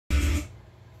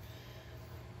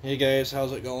Hey guys,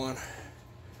 how's it going?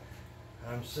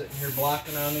 I'm sitting here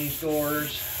blocking on these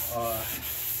doors.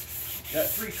 Got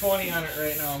 320 on it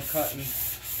right now. I'm cutting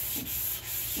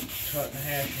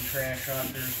hash and trash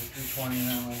off. There's the 320 and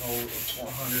then I'll go with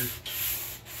 400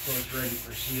 so it's ready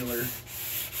for sealer.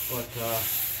 But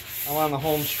I'm on the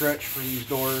home stretch for these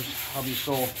doors. I'll be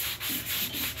so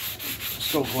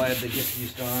glad to get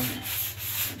these done.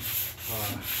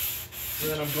 So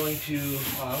then I'm going to,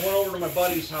 I went over to my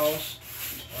buddy's house.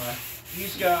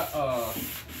 He's got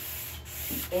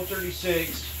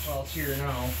 036, well it's here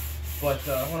now, but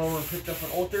I went over and picked up an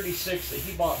 036 that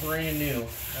he bought brand new.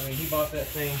 I mean, he bought that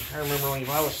thing, I remember when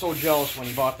I was so jealous when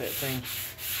he bought that thing.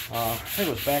 I think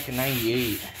it was back in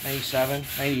 98, 97,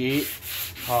 98.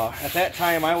 At that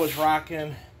time I was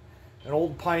rocking an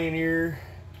old Pioneer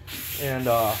and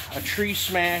a tree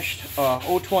smashed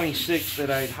 026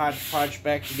 that I'd hodgepodged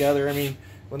back together. I mean,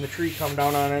 when the tree come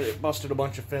down on it, it busted a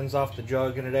bunch of fins off the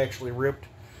jug and it actually ripped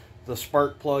the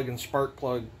spark plug and spark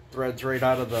plug threads right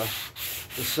out of the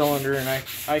cylinder, and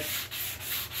I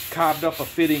cobbed up a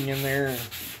fitting in there, and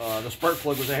the spark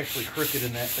plug was actually crooked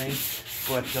in that thing.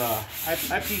 But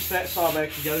I pieced that saw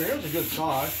back together. It was a good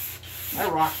saw. I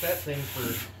rocked that thing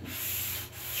for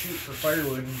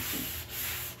firewood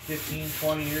 15,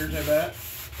 20 years, I bet.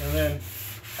 And then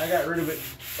I got rid of it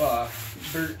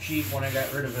dirt cheap when I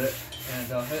got rid of it. And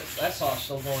that saw's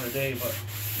still going today, but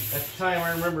at the time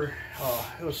I remember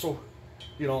it was so,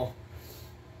 you know,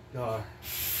 well,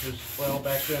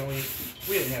 back then we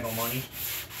didn't have no money.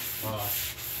 I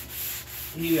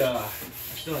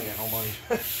still ain't got no money.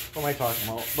 What am I talking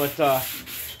about? But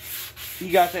he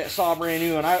got that saw brand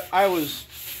new, and I was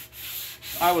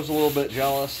a little bit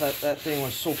jealous. That thing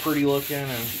was so pretty looking,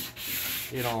 and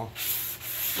you know,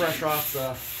 fresh off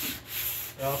the.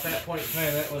 Well, at that point in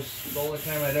time, that was the only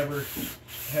time I'd ever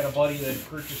had a buddy that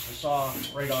purchased a saw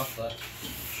right off the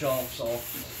shelf. So,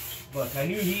 but I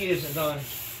knew he isn't done.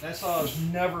 That saw has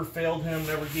never failed him,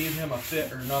 never gave him a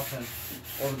fit or nothing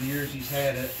over the years he's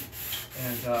had it.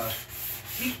 And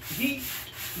he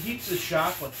heats his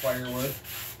shop with firewood,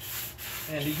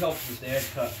 and he helps his dad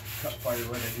cut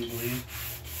firewood, I do believe.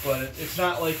 But it's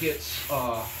not like it's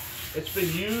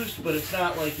been used, but it's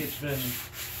not like it's been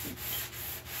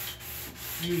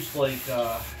used like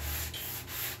a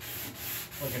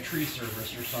tree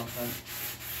service or something.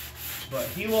 But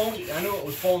he loaned it. I knew it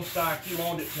was bone stock. He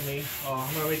loaned it to me.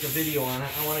 I'm gonna make a video on it.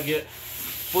 I want to get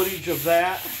footage of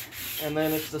that, and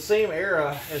then it's the same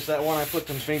era as that one I put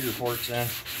them finger forks in.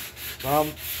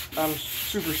 So I'm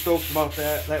super stoked about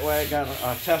that. That way I got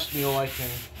a test mule. I can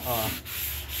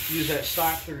use that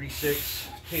stock 36,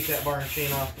 take that bar and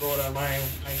chain off, throw it on mine.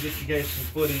 I can get you guys some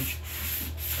footage.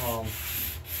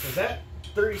 Cause that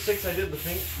 36 I did the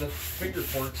finger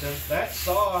forks in, that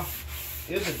saw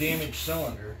is a damaged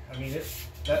cylinder. I mean,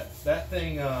 that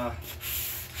thing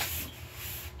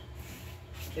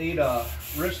ate a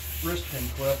wrist pin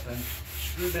clip and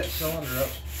screwed that cylinder up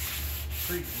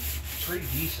pretty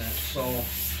decent. So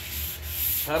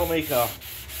that'll make a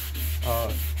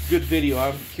good video.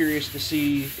 I'm curious to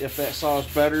see if that saw is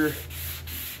better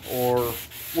or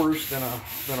worse than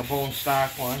a bone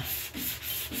stock one.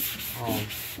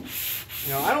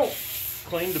 You know, I don't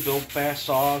claim to build fast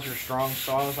saws or strong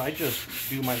saws. I just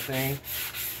do my thing.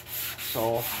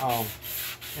 So,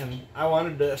 and I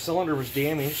wanted the cylinder was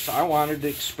damaged, so I wanted to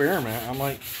experiment. I'm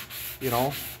like, you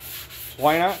know,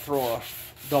 why not throw a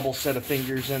double set of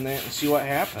fingers in there and see what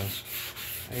happens?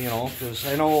 You know, because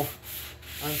I know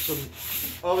on some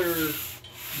other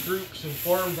groups and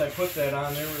forums I put that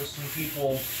on, there was some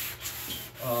people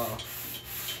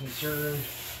concerned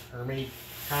or made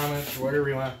comments or whatever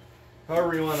you want.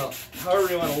 However you want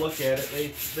to look at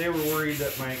it, they were worried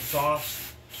that my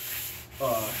exhaust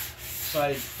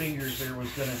side fingers there was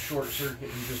going to short circuit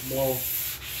and just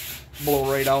blow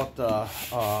right out the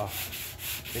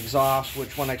exhaust.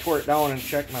 Which when I tore it down and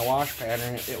checked my wash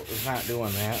pattern, it was not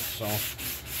doing that. So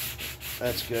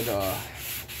that's good.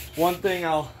 One thing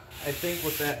I think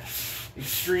with that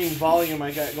extreme volume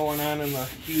I got going on in the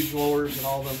huge lowers and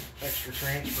all the extra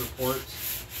transfer ports,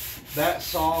 that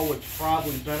saw would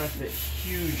probably benefit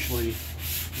hugely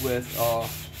with a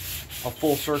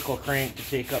full circle crank to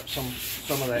take up some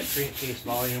of that crankcase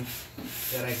volume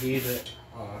that I gave it.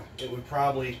 It would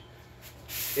probably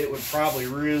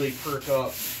really perk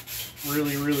up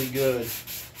really good.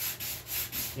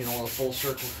 You know, a full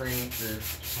circle crank or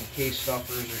some case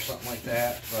stuffers or something like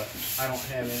that. But I don't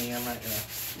have any. I'm not gonna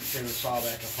tear the saw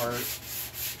back apart.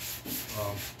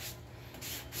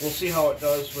 We'll see how it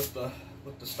does with the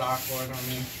stock one. I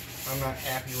mean, I'm not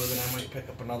happy with it. I might pick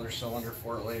up another cylinder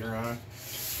for it later on.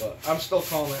 But I'm still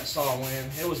calling that saw a win.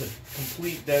 It was a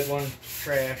complete dead one,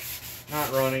 trash,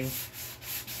 not running.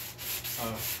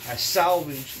 I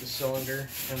salvaged the cylinder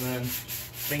and then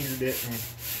fingered it, and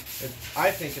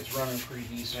I think it's running pretty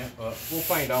decent, but we'll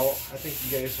find out. I think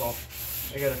you guys will.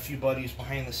 I got a few buddies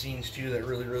behind the scenes too that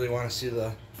really want to see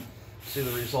the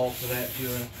results of that too,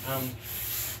 and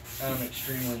I'm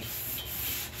extremely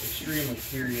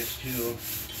curious too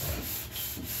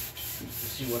to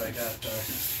see what I got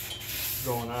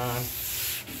going on.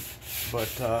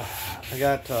 But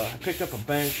I picked up a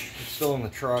bench. It's still in the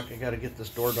truck. I got to get this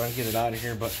door done, get it out of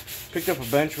here. But picked up a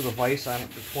bench with a vise on it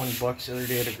for 20 bucks the other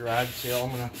day at a garage sale.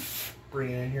 I'm gonna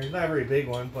bring it in here. It's not a very big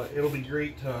one, but it'll be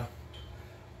great to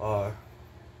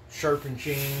sharpen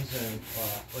chains, and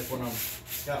like when I'm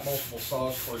got multiple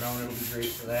saws tore down, it'll be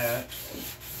great for that. I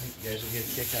think you guys will get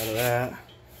a kick out of that.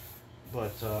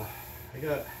 But I'm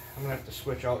gonna have to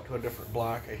switch out to a different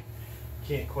block. I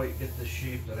can't quite get the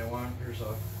shape that I want. I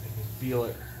can feel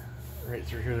it right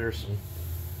through here. There's some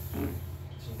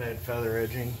bad feather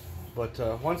edging. But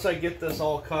once I get this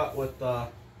all cut with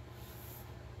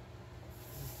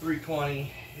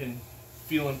 320 and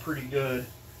feeling pretty good,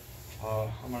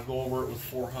 I'm gonna go over it with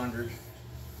 400.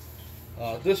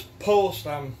 This post,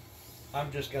 I'm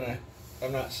not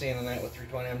sanding that with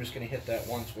 320. I'm just gonna hit that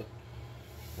once with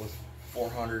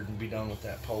 400 and be done with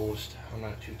that post. I'm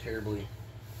not too terribly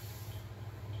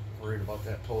worried about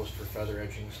that post for feather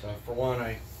edging stuff. For one,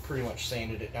 I pretty much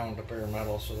sanded it down to bare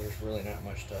metal, so there's really not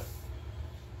much to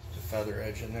feather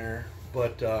edge in there.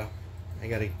 But I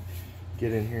gotta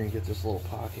get in here and get this little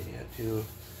pocket yet too.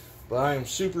 But I am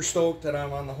super stoked that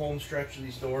I'm on the home stretch of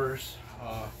these doors.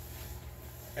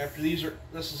 After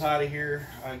this is out of here,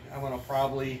 I'm gonna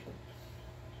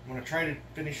try to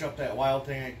finish up that Wild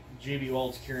thing. JB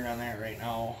Weld's carrying on that right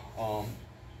now.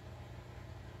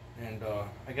 And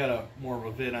I got more of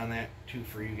a vid on that too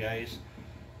for you guys.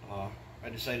 I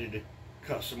decided to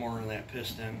cut some more in that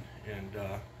piston, and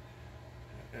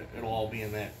it'll all be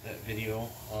in that video.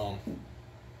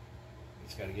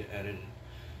 It's got to get edited.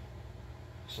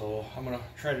 So I'm gonna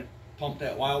try to pump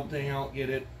that Wild thing out, get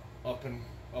it up and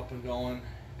going,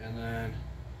 and then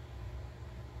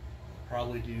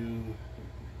probably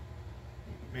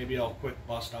maybe I'll quick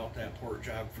bust out that port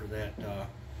job for that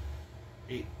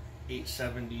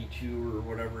 872 or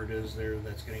whatever it is there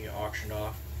that's going to get auctioned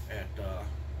off at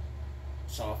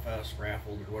Sawfest,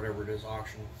 raffled, or whatever it is,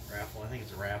 auction, raffle. I think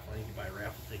it's a raffle. I think you buy a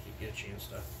raffle ticket, get a chance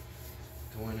to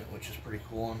win it, which is pretty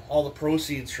cool. And all the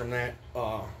proceeds from that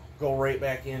go right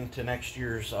back into next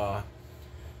year's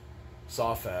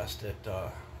Sawfest. It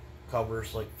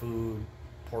covers like food,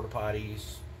 porta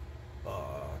potties.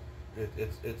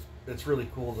 It's really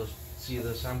cool to see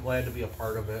this. I'm glad to be a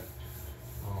part of it.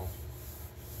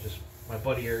 Just my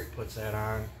buddy Eric puts that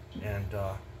on, and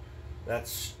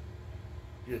it's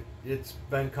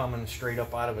been coming straight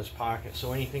up out of his pocket.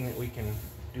 So anything that we can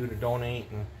do to donate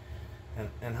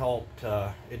and help,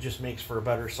 it just makes for a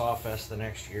better Sawfest the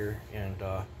next year. And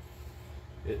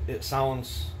it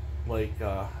sounds like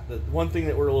the one thing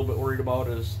that we're a little bit worried about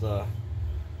is the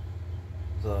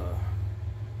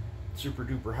super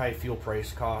duper high fuel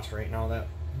price cost right now. That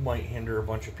might hinder a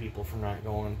bunch of people from not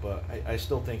going, but I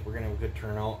still think we're gonna have a good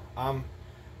turnout. I'm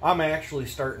actually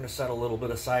starting to set a little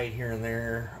bit aside here and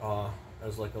there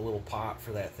as like a little pot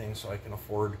for that thing, so I can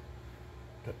afford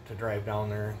to drive down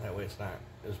there. That way it's not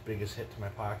as big as hit to my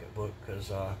pocketbook,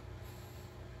 because I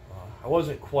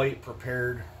wasn't quite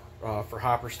prepared for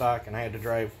hopper stock, and I had to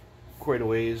drive quite a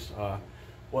ways.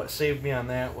 What saved me on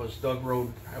that was Doug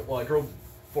rode, well, I drove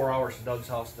 4 hours to Doug's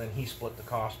house, then he split the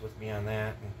cost with me on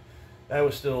that, and that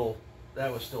was still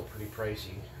pretty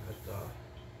pricey. But,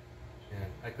 and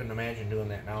I couldn't imagine doing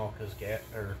that now, because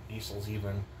diesel's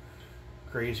even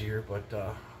crazier. But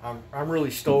I'm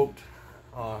really stoked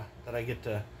that I get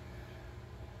to,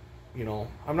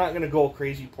 I'm not gonna go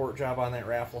crazy port job on that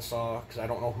raffle saw, because I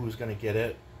don't know who's gonna get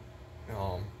it.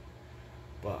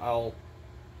 But I'll,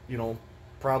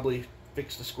 probably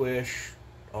fix the squish.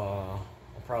 I'll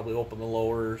probably open the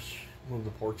lowers, move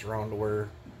the ports around to where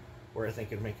I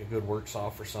think it'd make a good work saw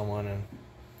for someone, and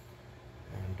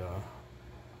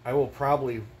I will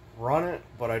probably run it,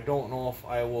 but I don't know if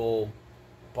I will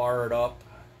bar it up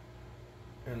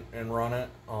and run it.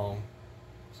 So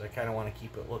I kind of want to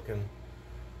keep it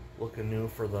looking new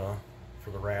for the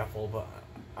raffle, but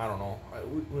I don't know.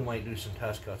 We might do some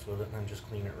test cuts with it and then just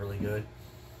clean it really good.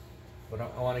 But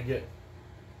I want to get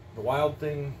the Wild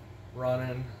thing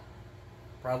running.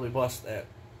 Probably bust that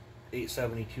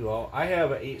 872 out. I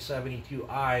have an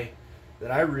 872i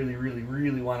that I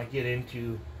really want to get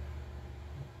into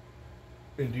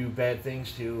and do bad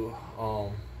things to.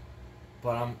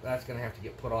 but that's gonna have to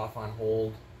get put off on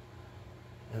hold.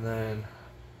 And then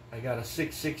I got a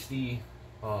 660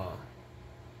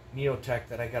 Neotech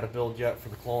that I got to build yet for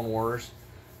the Clone Wars.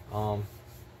 I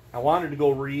wanted to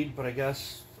go read, but I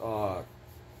guess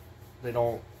they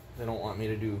don't want me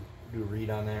to do read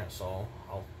on that, so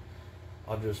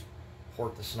I'll just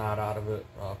port the snot out of it,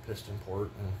 piston port,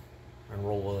 and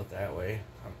roll with it that way.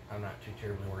 I'm not too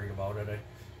terribly worried about it.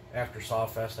 After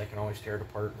Sawfest, I can always tear it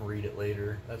apart and read it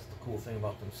later. That's the cool thing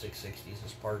about them 660s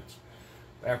is parts.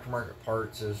 Aftermarket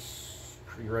parts is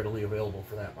pretty readily available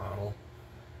for that model.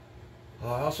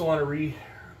 I also want to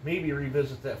maybe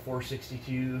revisit that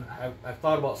 462. I've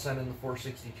thought about sending the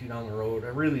 462 down the road. I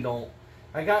really don't.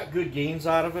 I got good gains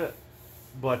out of it,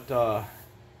 but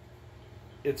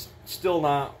it's still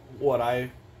not what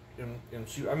I am.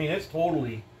 I mean, it's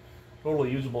totally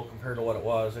usable compared to what it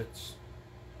was. It's,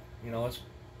 you know, it's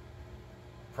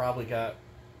probably got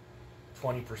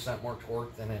 20% more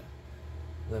torque than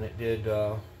it did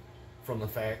from the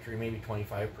factory, maybe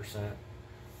 25%.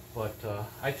 But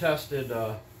I tested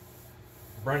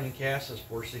Brendan Cass's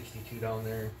 462 down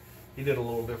there. He did a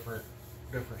little different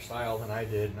style than I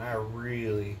did, and I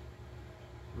really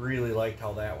liked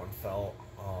how that one felt.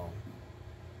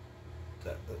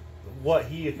 What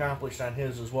he accomplished on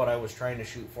his is what I was trying to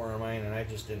shoot for on mine, and I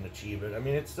just didn't achieve it. I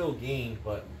mean, it still gained,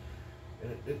 but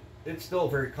it's still a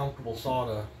very comfortable saw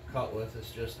to cut with.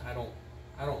 It's just I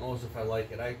don't know as if I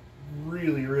like it. I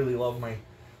really love my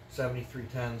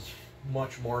 7310s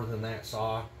much more than that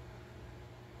saw.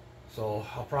 So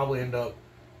I'll probably end up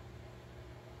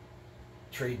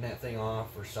trading that thing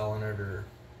off or selling it or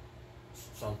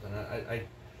something.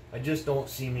 I just don't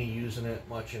see me using it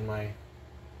much in my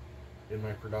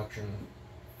production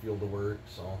field of work.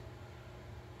 So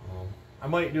I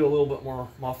might do a little bit more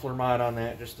muffler mod on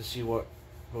that just to see what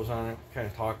goes on. I kind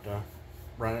of talked to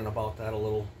Brennan about that a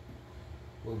little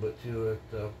bit too.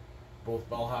 Both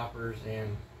Bellhoppers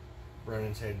and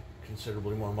Brennan's had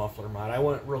considerably more muffler mod. I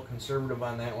went real conservative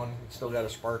on that one. It's still got a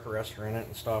spark arrestor in it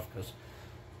and stuff because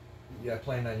I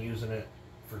planned on using it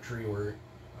for tree work.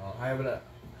 I have a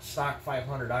stock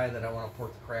 500i that I want to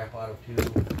port the crap out of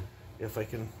too, if I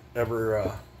can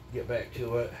ever get back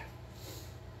to it.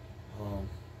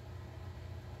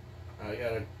 I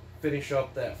gotta finish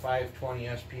up that 520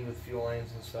 SP with fuel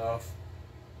lines and stuff.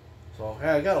 So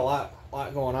yeah, I got a lot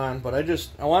going on, but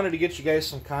I wanted to get you guys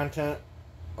some content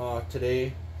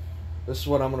today. This is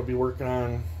what I'm going to be working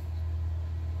on.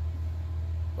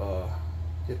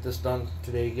 Get this done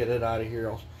today, get it out of here.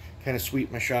 I'll kind of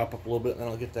sweep my shop up a little bit, and then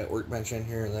I'll get that workbench in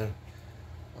here, and then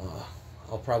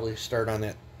I'll probably start on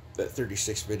that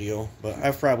 36 video. But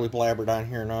I've probably blabbered on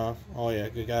here now. Oh yeah,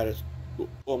 good God, it's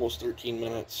almost 13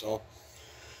 minutes. So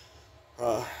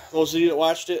those of you that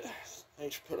watched it,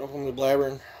 thanks for putting up with me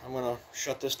blabbering. I'm going to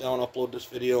shut this down, upload this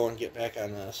video, and get back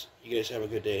on this. You guys have a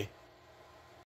good day.